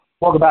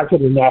Welcome back to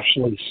the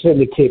nationally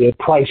syndicated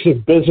Price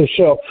of Business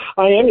show.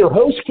 I am your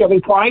host, Kevin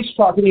Price,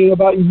 talking to you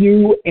about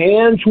you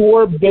and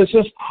your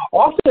business.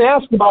 Often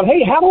asked about,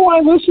 hey, how do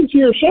I listen to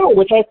your show?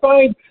 Which I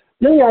find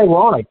very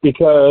ironic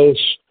because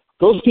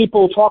those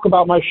people talk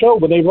about my show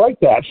when they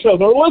write that. So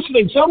they're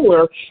listening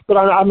somewhere, but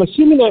I'm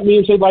assuming that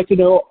means they'd like to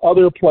know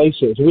other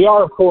places. We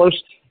are, of course,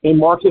 in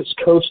markets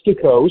coast to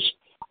coast.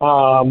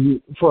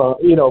 From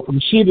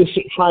sea to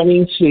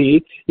shining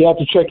sea. You have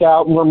to check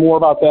out and learn more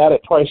about that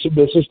at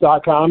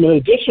priceofbusiness.com. In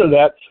addition to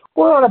that,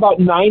 we're on about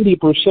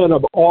 90%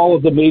 of all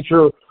of the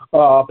major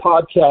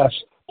podcast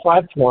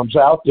platforms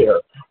out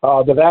there,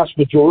 the vast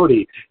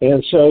majority.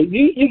 And so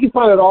you can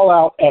find it all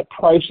out at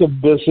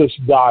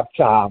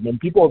priceofbusiness.com. And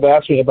people have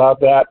asked me about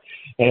that.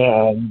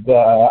 And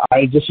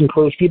I just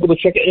encourage people to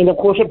check it. And, of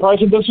course, at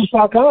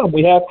priceofbusiness.com,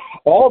 we have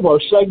all of our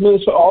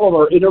segments, all of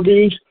our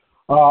interviews,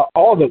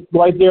 all of it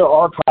right there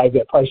archived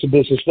at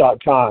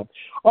priceofbusiness.com.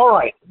 All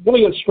right, let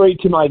me get straight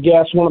to my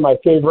guest, one of my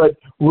favorite,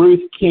 Ruth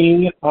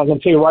King. I'm going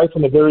to tell you right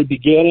from the very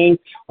beginning,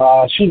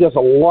 she does a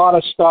lot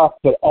of stuff,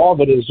 but all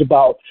of it is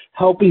about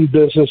helping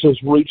businesses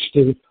reach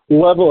the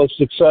level of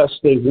success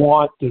they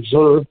want,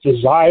 deserve,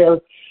 desire.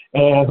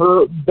 And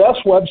her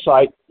best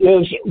website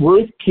is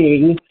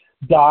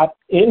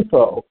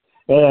ruthking.info.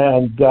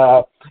 And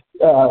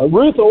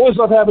Ruth, always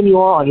love having you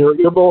on.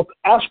 You're both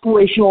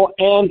aspirational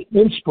and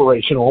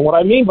inspirational. And what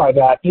I mean by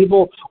that,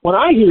 people, when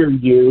I hear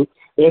you,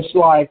 it's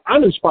like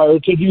I'm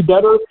inspired to do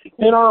better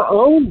in our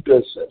own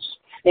business.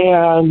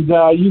 And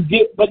you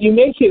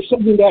make it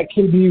something that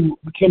can be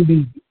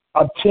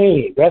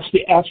obtained. That's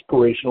the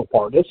aspirational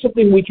part. That's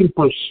something we can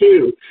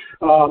pursue.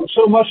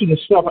 So much of the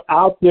stuff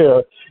out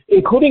there,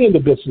 including in the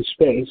business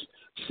space,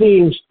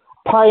 seems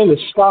pie in the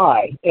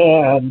sky,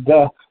 and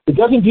it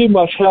doesn't do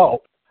much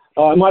help.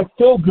 It might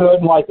feel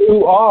good, like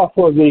ooh, ah,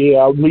 for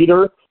the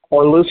reader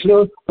or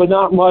listener, but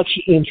not much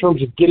in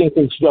terms of getting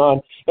things done.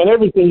 And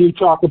everything you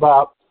talk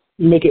about,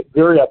 you make it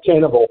very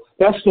obtainable.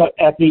 That's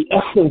at the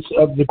essence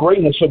of the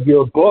greatness of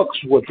your books,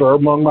 which are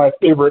among my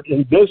favorite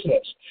in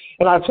business.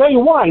 And I'll tell you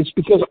why. It's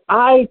because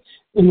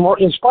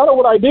in spite of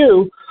what I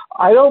do,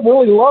 I don't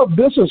really love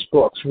business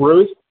books,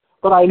 Ruth,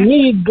 but I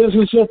need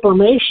business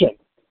information.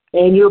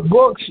 And your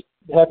books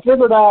have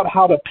figured out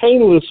how to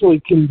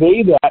painlessly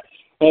convey that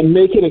and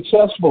make it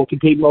accessible to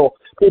people,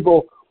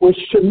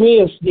 which to me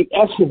is the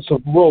essence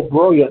of real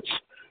brilliance.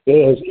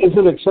 Is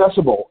it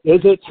accessible?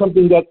 Is it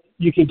something that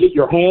you can get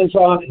your hands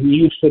on and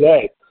use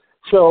today?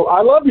 So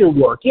I love your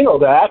work, you know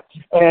that,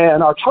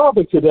 and our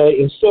topic today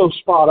is so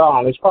spot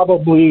on. It's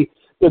probably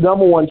the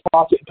number one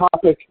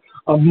topic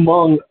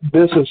among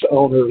business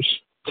owners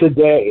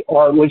today,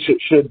 or at least it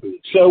should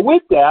be. So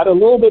with that, a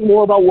little bit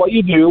more about what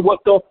you do,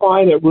 what they'll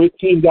find at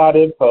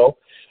ruthking.info,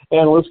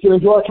 and let's get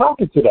into our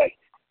topic today.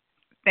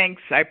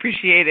 Thanks. I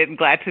appreciate it. I'm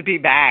glad to be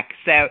back.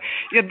 So,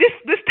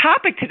 this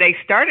topic today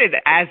started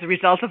as a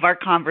result of our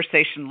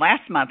conversation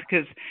last month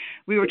because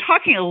we were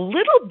talking a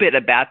little bit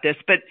about this,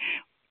 but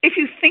if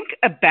you think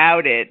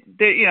about it,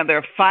 there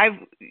are 5,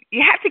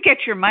 you have to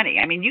get your money.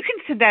 I mean, you can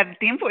send out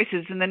the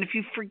invoices, and then if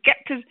you forget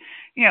to,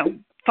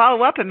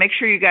 follow up and make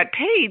sure you got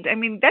paid, I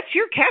mean, that's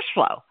your cash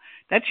flow.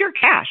 That's your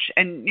cash.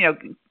 And,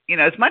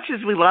 as much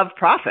as we love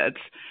profits,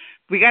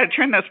 we got to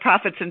turn those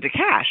profits into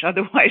cash.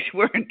 Otherwise,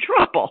 we're in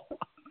trouble.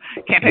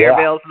 Can't pay our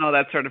bills and all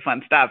that sort of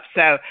fun stuff.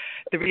 So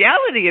the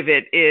reality of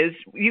it is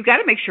you've got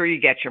to make sure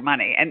you get your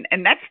money. And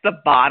that's the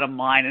bottom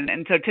line.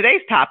 And so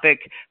today's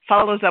topic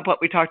follows up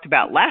what we talked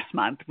about last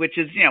month, which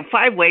is,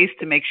 5 ways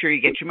to make sure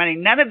you get your money.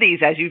 None of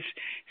these, as you've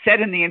said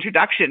in the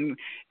introduction,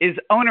 is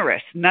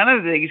onerous. None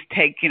of these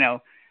take,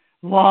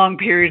 long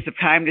periods of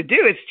time to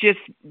do. It's just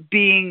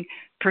being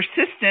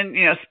persistent,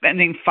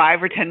 spending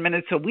 5 or 10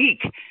 minutes a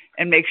week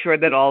and make sure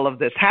that all of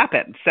this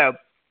happens. So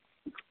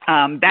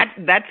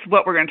that's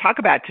what we're going to talk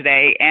about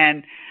today.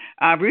 And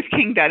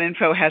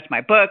ruthking.info has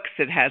my books.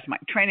 It has my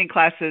training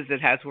classes.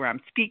 It has where I'm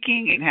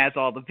speaking. It has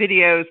all the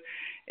videos.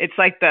 It's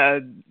like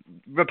the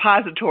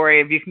repository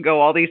of you can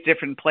go all these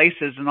different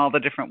places and all the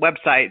different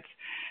websites.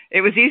 It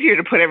was easier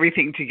to put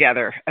everything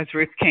together as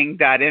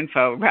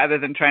ruthking.info rather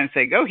than trying to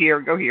say, go here,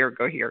 go here,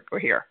 go here, go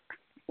here.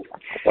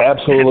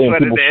 Absolutely. And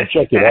people should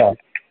check it out.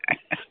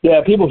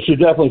 Yeah, people should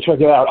definitely check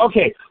it out.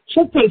 Okay,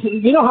 so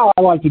you know how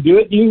I like to do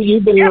it.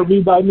 You've been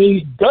interviewed by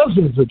me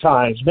dozens of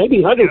times,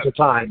 maybe hundreds of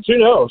times. Who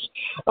knows?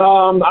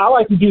 I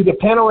like to do the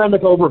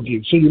panoramic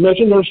overview. So you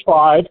mentioned there's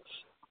 5.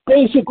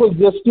 Basically,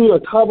 just do a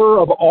cover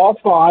of all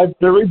 5,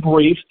 very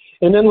brief,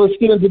 and then let's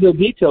get into the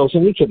details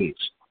in each of these.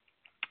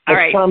 All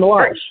right. Time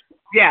allows.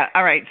 Yeah,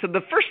 all right. So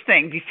the first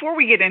thing, before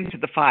we get into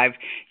the 5,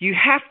 you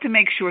have to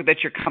make sure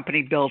that your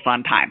company bills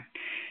on time.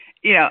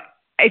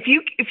 If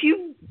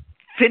you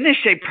finish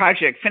a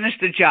project, finish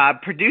the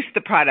job, produce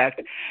the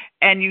product,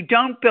 and you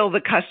don't bill the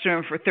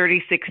customer for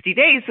 30, 60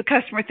 days, the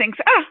customer thinks,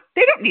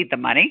 they don't need the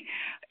money.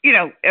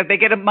 If they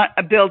get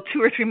a bill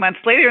 2 or 3 months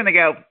later and they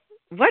go,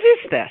 what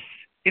is this?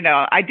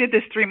 I did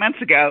this 3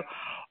 months ago.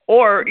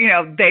 Or,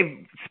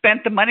 they've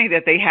spent the money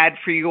that they had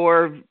for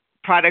your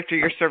product or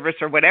your service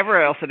or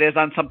whatever else it is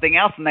on something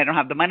else and they don't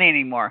have the money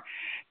anymore.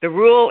 The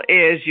rule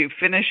is you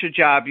finish a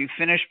job, you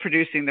finish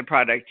producing the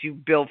product, you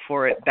bill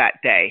for it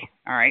that day.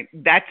 All right.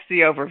 That's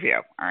the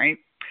overview. All right.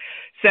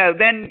 So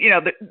then,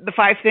 the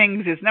 5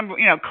 things is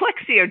collect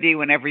COD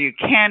whenever you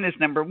can is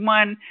number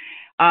 1.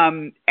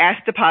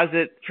 Ask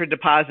deposits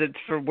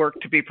for work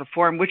to be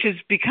performed, which is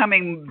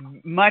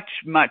becoming much,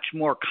 much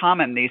more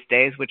common these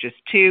days, which is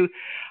 2.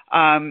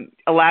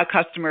 Allow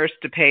customers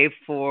to pay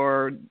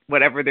for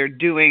whatever they're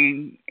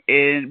doing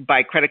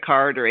by credit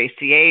card or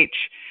ACH.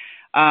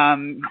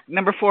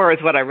 Number 4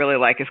 is what I really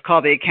like. Is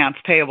call the accounts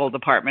payable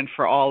department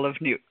for all of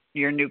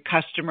your new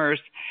customers.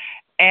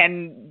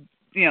 And,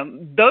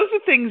 those are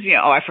things,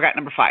 I forgot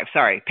number 5.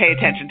 Sorry. Pay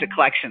attention to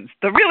collections.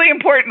 The really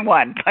important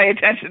one, pay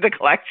attention to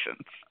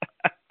collections.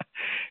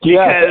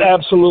 Yeah,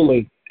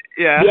 absolutely.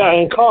 Yeah. Yeah,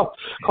 and call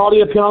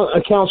the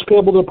accounts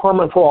payable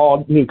department for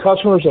all new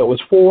customers. That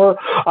was 4.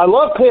 I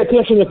love pay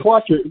attention to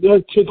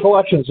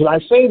collections, and I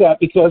say that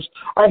because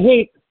I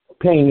hate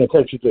paying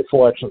attention to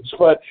collections,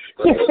 but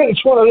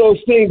it's one of those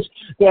things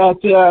that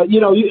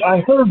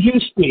I heard you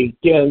speak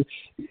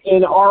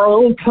in our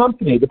own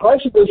company. The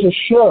Price of Business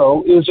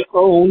show is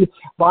owned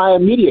by a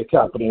media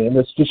company, and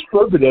it's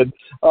distributed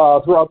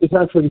throughout the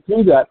country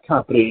through that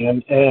company,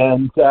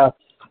 and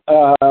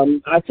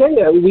I tell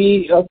you,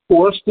 we of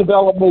course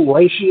develop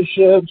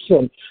relationships,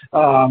 and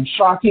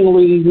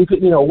shockingly,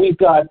 we've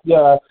got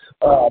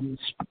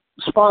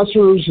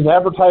sponsors and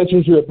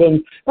advertisers who have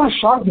been, not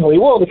shockingly,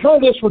 well, to try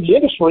this for the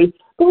industry,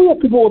 but we have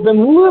people who have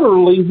been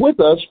literally with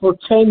us for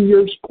 10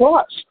 years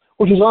plus,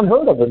 which is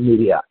unheard of in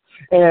media.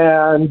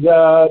 And,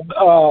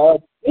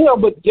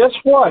 but guess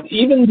what?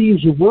 Even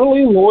these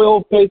really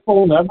loyal,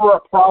 faithful, never a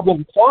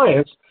problem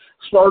clients,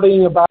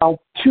 starting about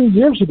 2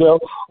 years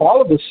ago,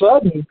 all of a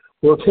sudden,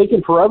 were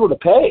taking forever to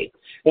pay.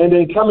 And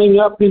then coming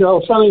up,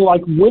 something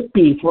like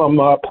Whitby from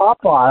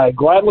Popeye,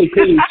 gladly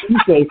pay you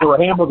Tuesday for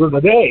a hamburger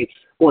today.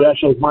 Boy, that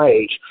shows my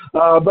age. This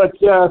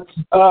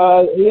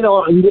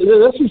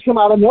has come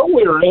out of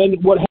nowhere.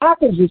 And what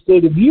happens is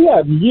that if you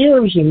have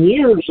years and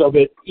years of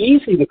it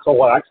easy to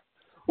collect,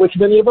 which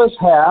many of us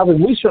have, and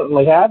we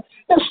certainly have,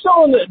 and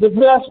still the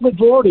vast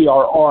majority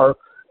are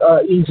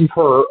easy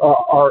for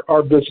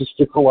our business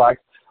to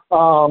collect.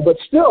 But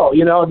still,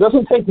 it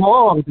doesn't take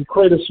long to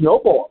create a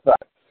snowball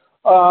effect.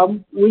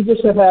 We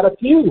just have had a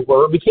few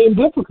where it became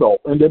difficult.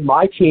 And then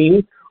my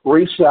team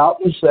reached out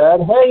and said,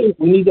 hey,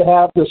 we need to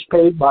have this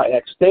paid by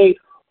X date,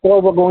 or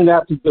we're going to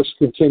have to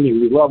discontinue.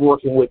 We love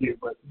working with you,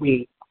 but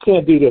we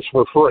can't do this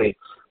for free.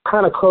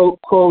 Kind of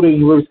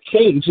quoting Ruth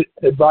King's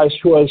advice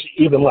to us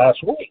even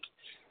last week.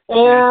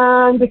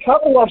 And the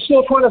couple are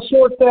still trying to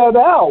sort that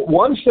out.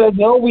 One said,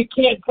 no, we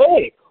can't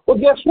pay. Well,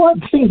 guess what?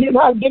 You're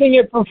not getting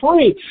it for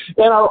free.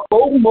 And our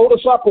old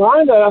modus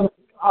operandi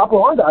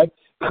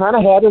kind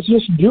of had us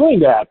just doing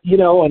that,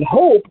 and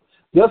hope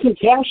doesn't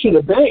cash in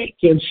the bank.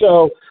 And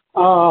so,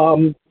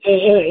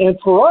 and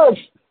for us,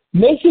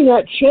 making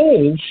that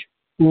change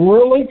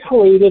really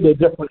created a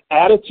different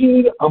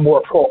attitude, a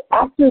more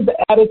proactive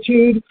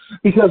attitude,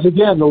 because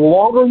again, the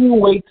longer you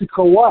wait to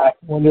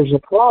collect when there's a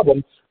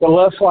problem, the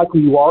less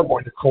likely you are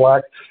going to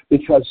collect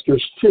because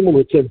there's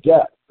cumulative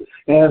debt.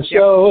 And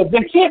so if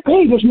they can't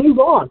pay, just move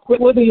on.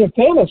 Quit living in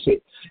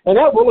fantasy. And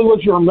that really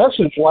was your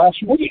message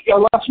last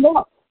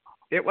month.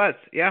 It was,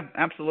 yeah,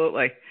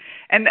 absolutely.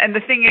 And the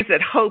thing is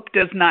that hope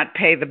does not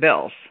pay the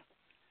bills.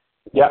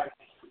 Yeah,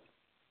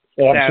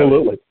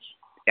 absolutely. So,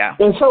 yeah.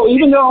 And so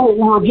even though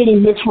we're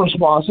getting mixed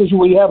responses,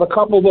 we have a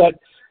couple that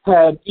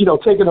had,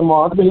 taken a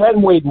month. We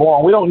hadn't waited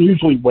long. We don't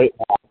usually wait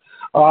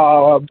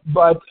long.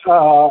 But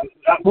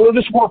we're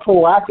just more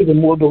proactive and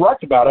more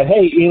direct about it.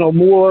 Hey,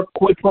 more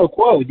quid pro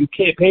quo. You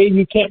can't pay,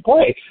 you can't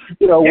play.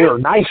 We're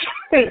nice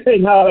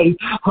in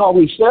how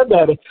we said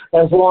that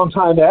as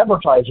longtime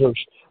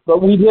advertisers.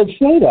 But we did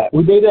say that.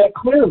 We made that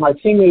clear. My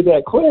team made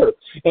that clear.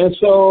 And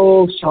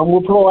so some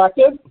were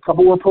proactive, a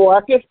couple were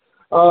proactive.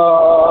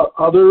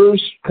 Others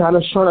kind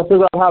of trying to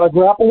figure out how to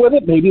grapple with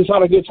it. Maybe it's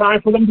not a good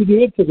time for them to do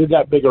it because they've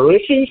got bigger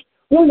issues.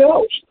 Who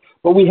knows?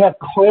 But we have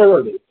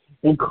clarity.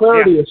 And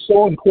clarity is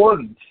so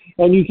important.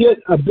 And you get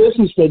a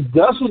business that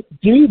doesn't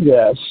do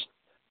this,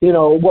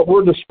 what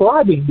we're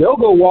describing, they'll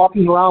go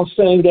walking around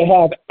saying they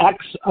have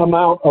X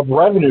amount of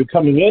revenue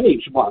coming in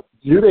each month.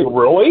 Do they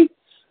really?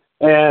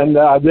 And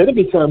then it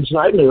becomes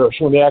nightmarish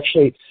when they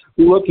actually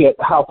look at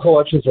how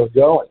collections are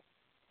going.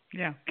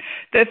 Yeah.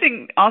 The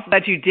thing also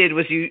that you did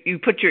was you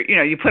put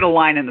you put a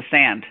line in the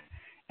sand,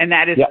 and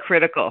that is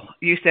critical.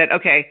 You said,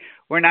 okay,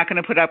 we're not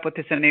going to put up with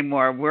this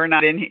anymore. We're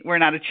not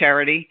a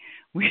charity.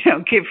 We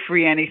don't give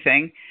free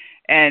anything.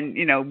 And,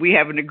 we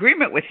have an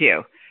agreement with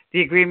you.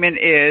 The agreement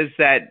is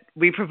that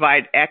we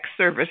provide X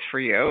service for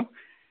you,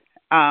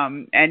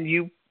 and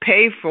you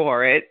pay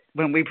for it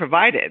when we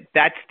provide it.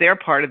 That's their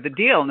part of the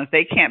deal. And if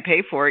they can't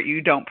pay for it,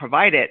 you don't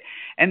provide it.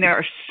 And there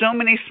are so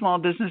many small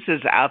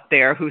businesses out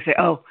there who say,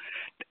 oh,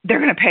 they're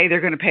going to pay,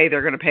 they're going to pay,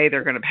 they're going to pay,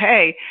 they're going to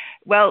pay.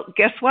 Well,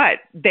 guess what?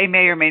 They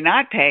may or may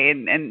not pay,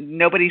 and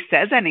nobody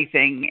says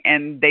anything,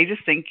 and they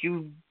just think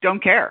you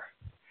don't care.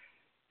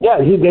 Yeah,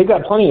 they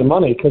got plenty of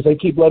money because they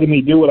keep letting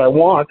me do what I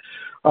want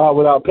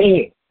without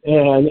paying.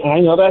 And I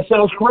know that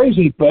sounds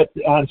crazy, but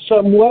on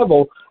some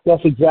level,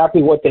 that's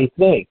exactly what they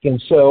think.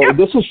 And so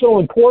this is so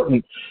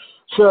important.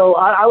 So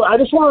I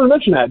just wanted to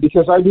mention that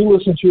because I do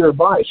listen to your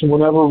advice, and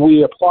whenever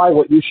we apply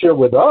what you share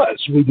with us,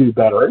 we do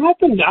better. And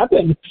I've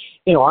been,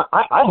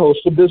 I host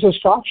a business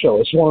talk show.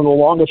 It's one of the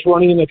longest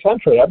running in the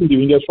country. I've been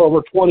doing this for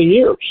over 20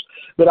 years.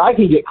 But I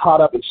can get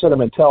caught up in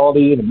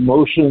sentimentality and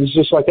emotions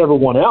just like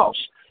everyone else.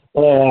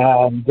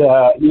 And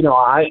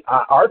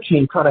our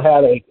team kind of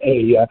had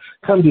a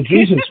come to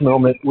Jesus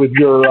moment with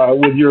your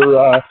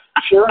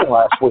sharing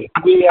last week.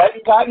 We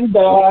hadn't gotten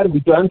bad.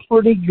 We've done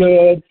pretty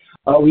good.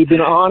 We've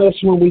been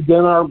honest when we've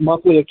done our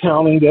monthly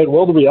accounting that,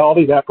 well, the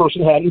reality, that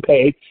person hadn't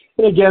paid.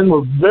 And again,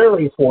 we're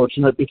very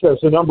fortunate because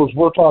the numbers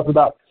we're talking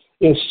about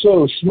is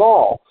so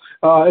small.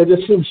 It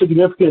just seems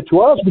significant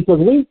to us because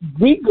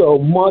we go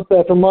month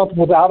after month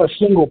without a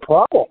single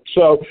problem.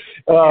 So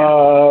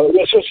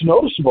it's just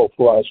noticeable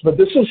for us. But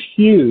this is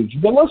huge.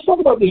 Then let's talk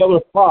about the other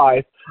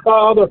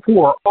other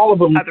four, all of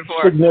them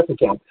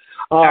significant.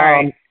 All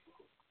right.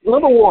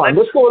 Number one,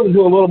 let's go into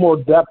a little more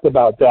depth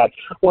about that.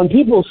 When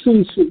people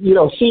see,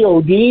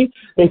 COD,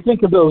 they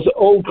think of those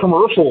old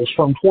commercials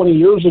from 20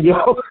 years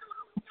ago.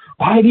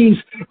 buy these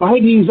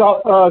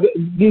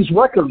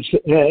records,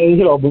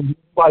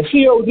 by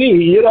COD,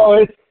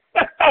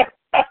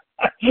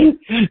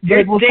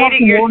 You're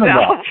dating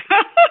yourself.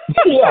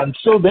 Yeah, I'm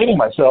still dating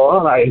myself,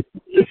 aren't I?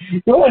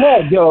 Go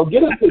ahead,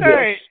 get into this.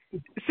 Right.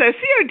 So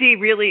COD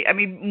really,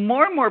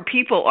 more and more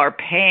people are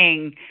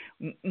paying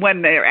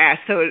when they're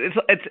asked. So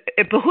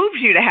it behooves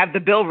you to have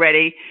the bill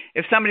ready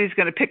if somebody's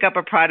going to pick up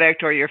a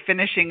product or you're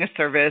finishing a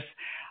service,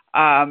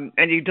 and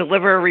you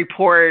deliver a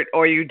report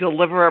or you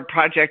deliver a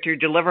project or you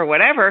deliver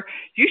whatever,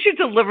 you should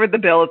deliver the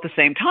bill at the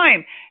same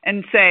time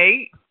and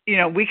say,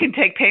 we can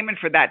take payment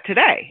for that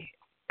today.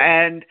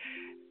 And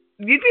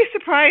you'd be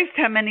surprised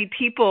how many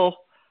people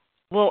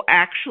will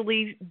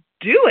actually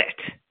do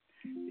it.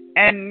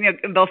 And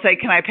they'll say,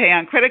 can I pay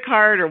on credit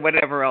card or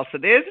whatever else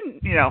it is?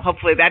 And,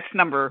 hopefully that's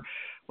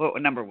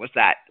what number was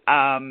that?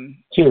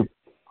 2.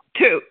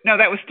 No,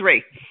 that was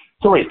 3.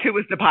 3. 2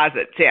 was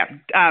deposits, yeah.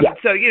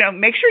 So,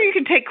 make sure you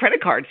can take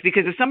credit cards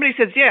because if somebody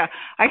says, yeah,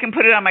 I can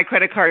put it on my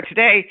credit card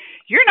today,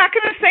 you're not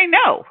going to say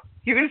no.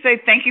 You're going to say,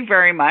 thank you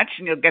very much,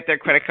 and you'll get their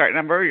credit card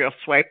number. You'll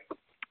swipe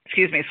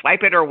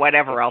it or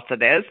whatever else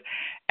it is,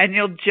 and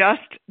you'll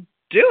just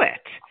do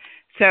it.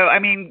 So,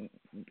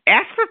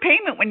 ask for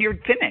payment when you're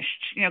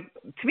finished.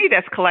 To me,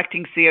 that's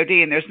collecting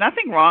COD, and there's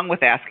nothing wrong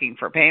with asking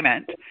for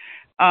payment.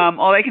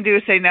 All they can do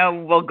is say, no,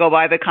 we'll go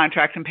buy the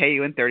contract and pay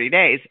you in 30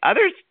 days.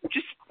 Others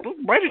just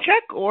write a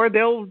check or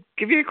they'll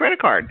give you a credit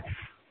card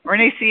or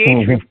an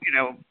ACH,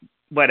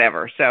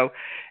 whatever. So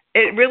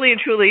it really and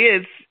truly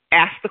is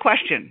ask the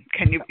question.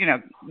 Can you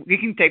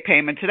can take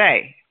payment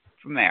today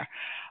from there.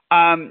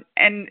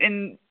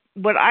 And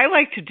what I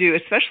like to do,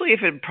 especially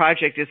if a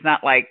project is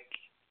not like,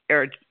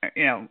 a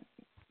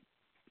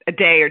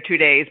day or 2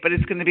 days, but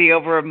it's going to be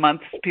over a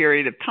month's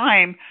period of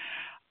time,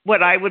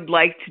 what I would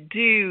like to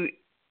do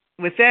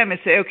with them is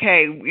say,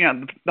 okay,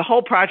 the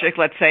whole project,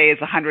 let's say, is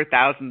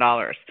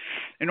 $100,000.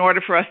 In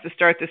order for us to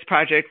start this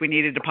project, we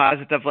need a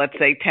deposit of, let's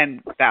say,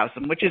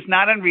 $10,000, which is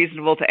not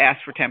unreasonable to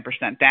ask for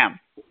 10% down.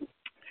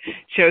 It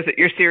shows that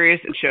you're serious.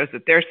 It shows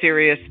that they're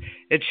serious.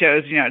 It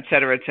shows, et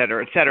cetera, et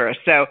cetera, et cetera.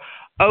 So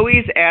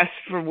always ask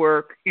for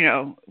work,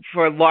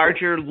 for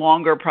larger,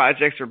 longer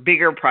projects or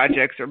bigger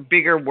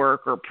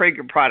work or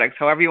bigger products,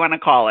 however you want to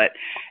call it.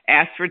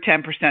 Ask for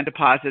 10%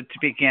 deposit to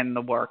begin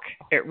the work.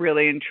 It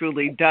really and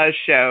truly does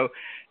show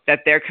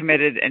that they're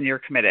committed and you're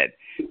committed.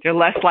 They're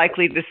less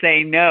likely to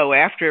say no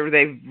after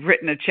they've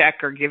written a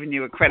check or given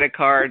you a credit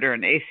card or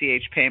an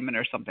ACH payment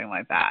or something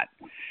like that.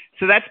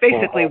 So that's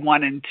basically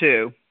 1 and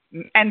 2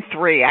 and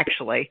 3,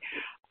 actually.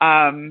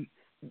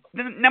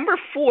 The number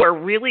 4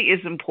 really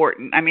is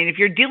important. If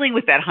you're dealing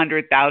with that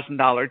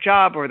 $100,000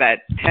 job or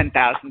that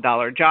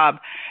 $10,000 job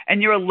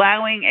and you're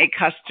allowing a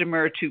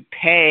customer to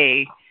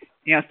pay,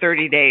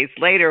 30 days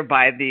later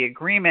by the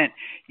agreement,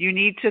 you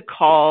need to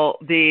call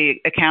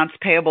the accounts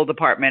payable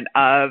department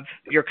of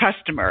your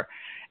customer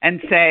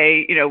and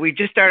say, we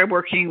just started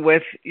working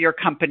with your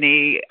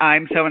company.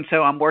 I'm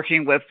so-and-so. I'm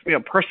working with,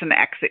 person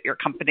X at your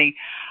company.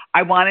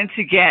 I wanted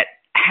to get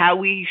how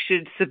we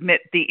should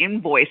submit the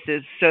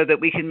invoices so that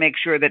we can make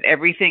sure that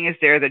everything is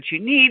there that you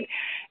need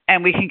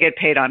and we can get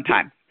paid on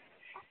time.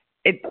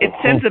 It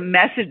sends a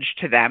message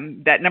to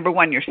them that, number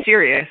 1, you're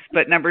serious,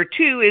 but number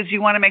 2 is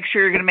you want to make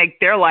sure you're going to make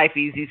their life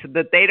easy so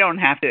that they don't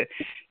have to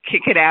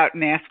kick it out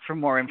and ask for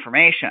more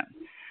information.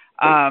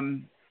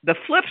 The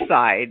flip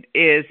side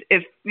is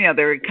if,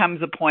 there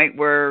comes a point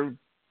where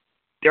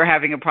they're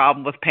having a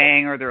problem with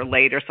paying or they're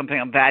late or something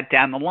like that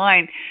down the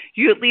line,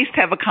 you at least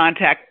have a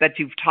contact that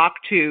you've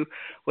talked to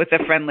with a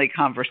friendly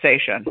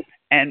conversation.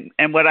 And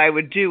what I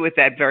would do with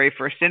that very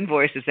first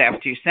invoice is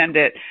after you send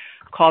it,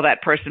 call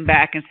that person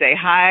back and say,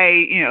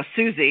 hi,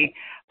 Susie,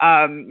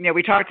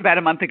 we talked about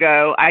a month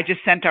ago. I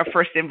just sent our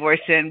first invoice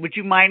in. Would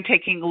you mind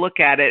taking a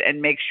look at it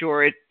and make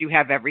sure you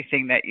have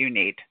everything that you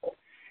need?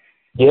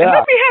 Yeah. And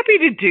I'd be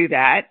happy to do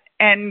that.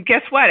 And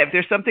guess what? If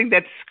there's something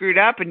that's screwed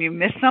up and you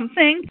miss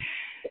something,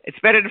 it's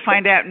better to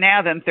find out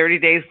now than 30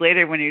 days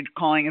later when you're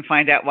calling and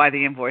find out why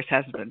the invoice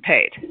hasn't been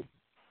paid.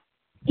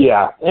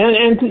 Yeah,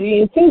 and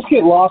things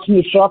get lost in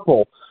the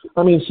shuffle.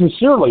 I mean,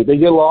 sincerely, they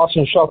get lost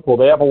in the shuffle.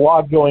 They have a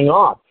lot going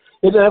on.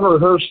 It never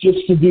hurts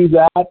just to do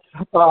that,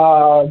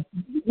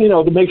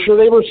 to make sure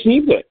they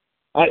received it.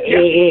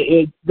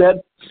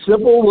 That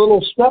simple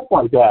little step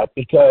like that,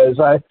 because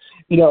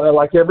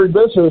like every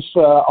business,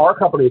 our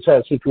company has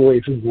had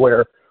situations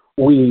where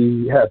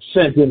we have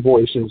sent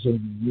invoices and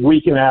a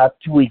week and a half,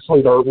 2 weeks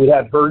later, we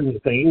hadn't heard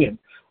anything, and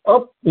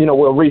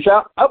we'll reach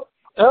out.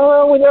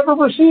 We never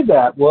received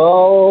that.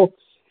 Well,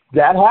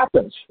 that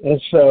happens,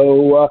 and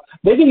so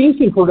make it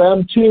easy for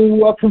them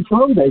to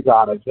confirm they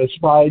got it just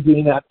by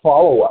doing that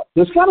follow-up.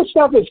 This kind of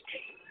stuff is,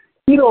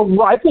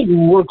 I think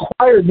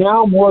required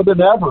now more than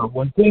ever.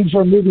 When things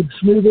are moving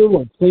smoother,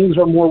 when things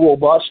are more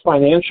robust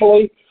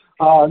financially,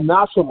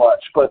 not so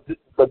much. But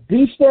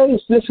these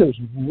days, this is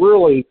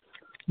really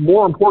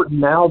more important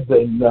now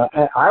than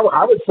I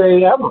would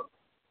say ever.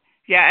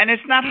 Yeah, and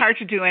it's not hard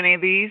to do any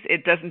of these.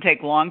 It doesn't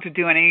take long to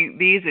do any of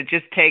these. It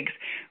just takes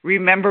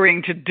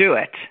remembering to do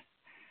it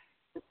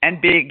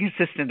and being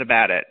consistent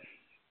about it.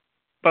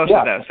 Both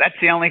of those. That's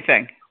the only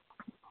thing.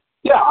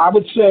 Yeah, I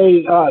would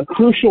say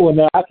crucial in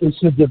that is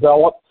to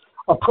develop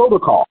a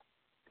protocol.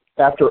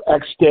 After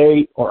X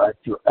date or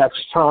after X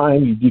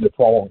time, you do the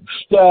following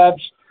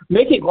steps.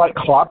 Make it like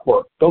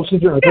clockwork. Don't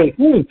sit there and think,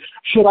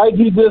 should I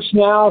do this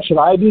now? Should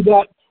I do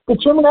that?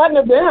 Determine that in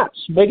advance.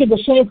 Make it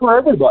the same for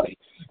everybody.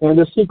 And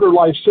just keep your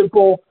life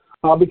simple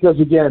because,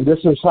 again, this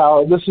is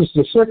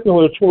the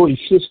circulatory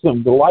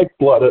system, the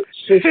lifeblood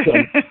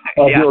system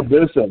of your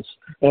business.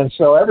 And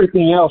so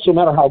everything else, no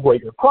matter how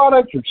great your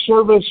product, your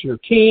service, your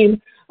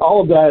team,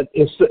 all of that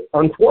is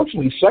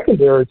unfortunately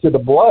secondary to the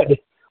blood,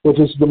 which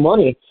is the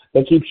money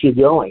that keeps you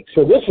going.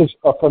 So this is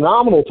a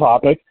phenomenal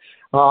topic.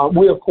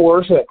 We, of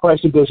course, at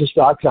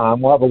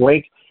ChristInBusiness.com will have a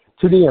link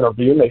to the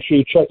interview. Make sure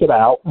you check it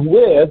out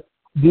with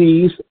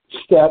these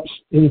steps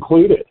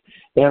included.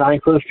 And I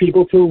encourage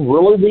people to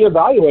really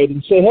reevaluate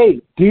and say, hey,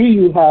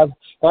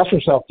 ask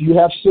yourself, do you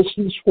have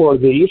systems for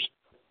these?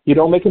 You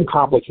don't make them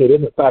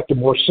complicated. In fact, the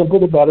more simple,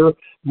 the better.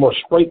 The more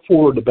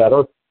straightforward, the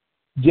better.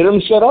 Get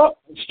them set up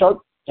and start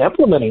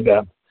implementing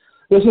them.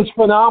 This is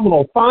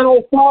phenomenal.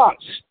 Final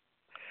thoughts.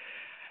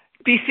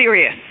 Be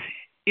serious.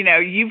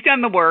 You've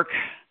done the work,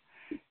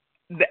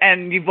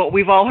 and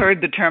we've all heard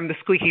the term, the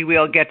squeaky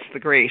wheel gets the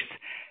grease.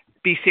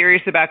 Be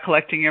serious about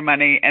collecting your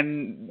money,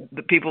 and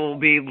the people will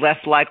be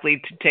less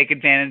likely to take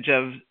advantage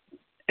of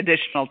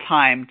additional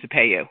time to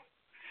pay you.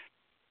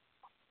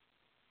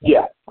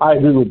 Yeah, I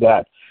agree with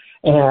that.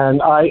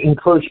 And I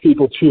encourage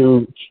people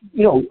to,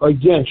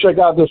 again, check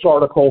out this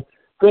article.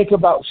 Think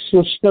about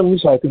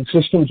systems. I think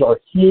systems are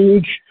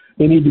huge.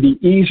 They need to be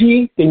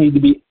easy. They need to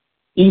be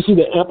easy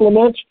to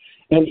implement,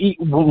 and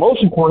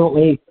most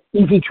importantly,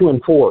 easy to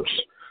enforce.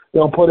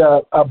 Don't put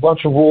a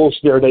bunch of rules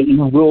there that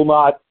you will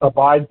not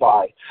abide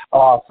by.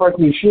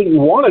 Frankly, you shouldn't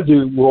want to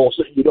do rules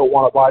that you don't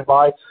want to abide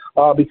by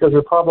because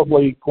they're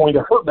probably going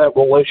to hurt that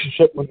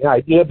relationship. When the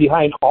idea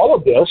behind all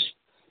of this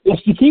is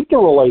to keep the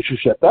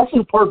relationship. That's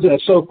the part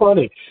that's so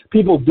funny.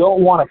 People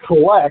don't want to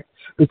collect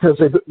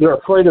because they're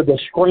afraid of the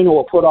strain it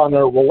will put on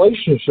their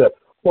relationship.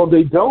 Well,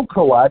 they don't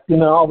collect, and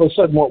then all of a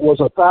sudden what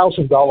was a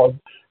 $1,000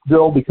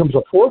 bill becomes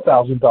a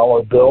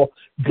 $4,000 bill.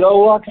 Good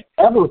luck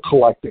ever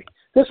collecting.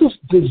 This is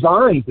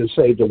designed to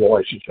save the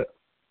relationship.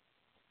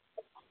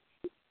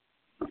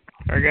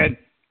 Very good.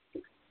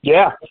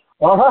 Yeah.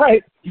 All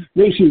right.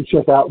 Make sure you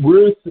check out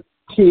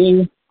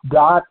ruthking.info.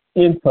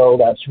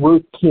 That's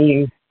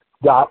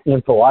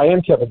ruthking.info. I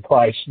am Kevin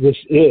Price. This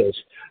is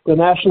the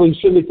nationally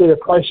syndicated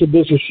Price of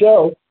Business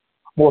Show.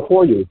 More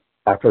for you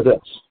after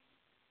this.